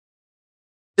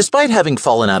Despite having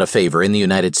fallen out of favor in the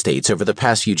United States over the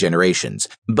past few generations,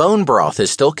 bone broth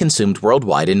is still consumed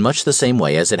worldwide in much the same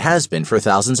way as it has been for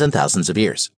thousands and thousands of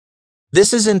years.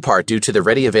 This is in part due to the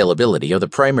ready availability of the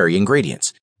primary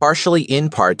ingredients, partially in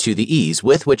part to the ease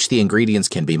with which the ingredients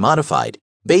can be modified,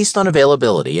 based on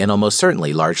availability and almost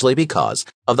certainly largely because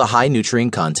of the high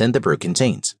nutrient content the brew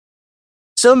contains.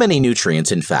 So many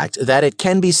nutrients, in fact, that it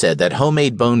can be said that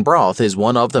homemade bone broth is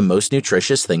one of the most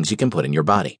nutritious things you can put in your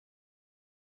body.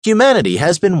 Humanity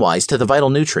has been wise to the vital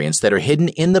nutrients that are hidden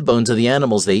in the bones of the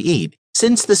animals they eat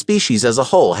since the species as a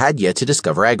whole had yet to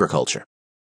discover agriculture.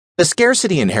 The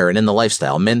scarcity inherent in the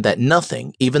lifestyle meant that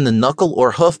nothing, even the knuckle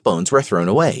or hoof bones, were thrown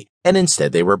away, and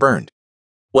instead they were burned.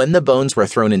 When the bones were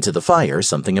thrown into the fire,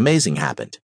 something amazing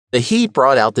happened. The heat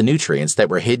brought out the nutrients that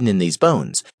were hidden in these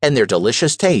bones, and their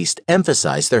delicious taste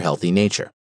emphasized their healthy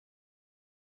nature.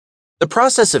 The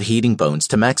process of heating bones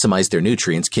to maximize their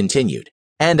nutrients continued,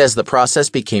 and as the process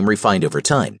became refined over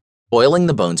time, boiling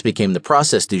the bones became the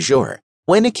process du jour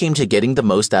when it came to getting the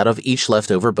most out of each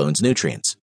leftover bone's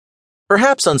nutrients.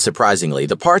 Perhaps unsurprisingly,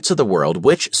 the parts of the world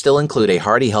which still include a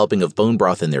hearty helping of bone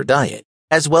broth in their diet,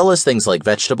 as well as things like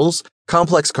vegetables,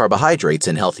 complex carbohydrates,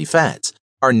 and healthy fats,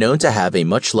 are known to have a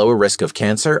much lower risk of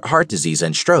cancer, heart disease,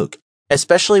 and stroke,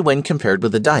 especially when compared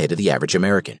with the diet of the average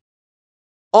American.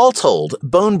 All told,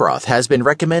 bone broth has been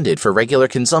recommended for regular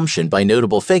consumption by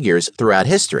notable figures throughout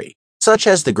history, such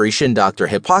as the Grecian doctor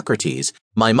Hippocrates,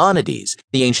 Maimonides,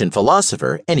 the ancient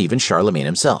philosopher, and even Charlemagne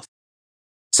himself.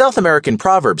 South American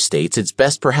proverb states it's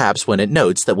best perhaps when it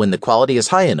notes that when the quality is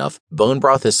high enough, bone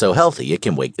broth is so healthy it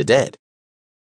can wake the dead.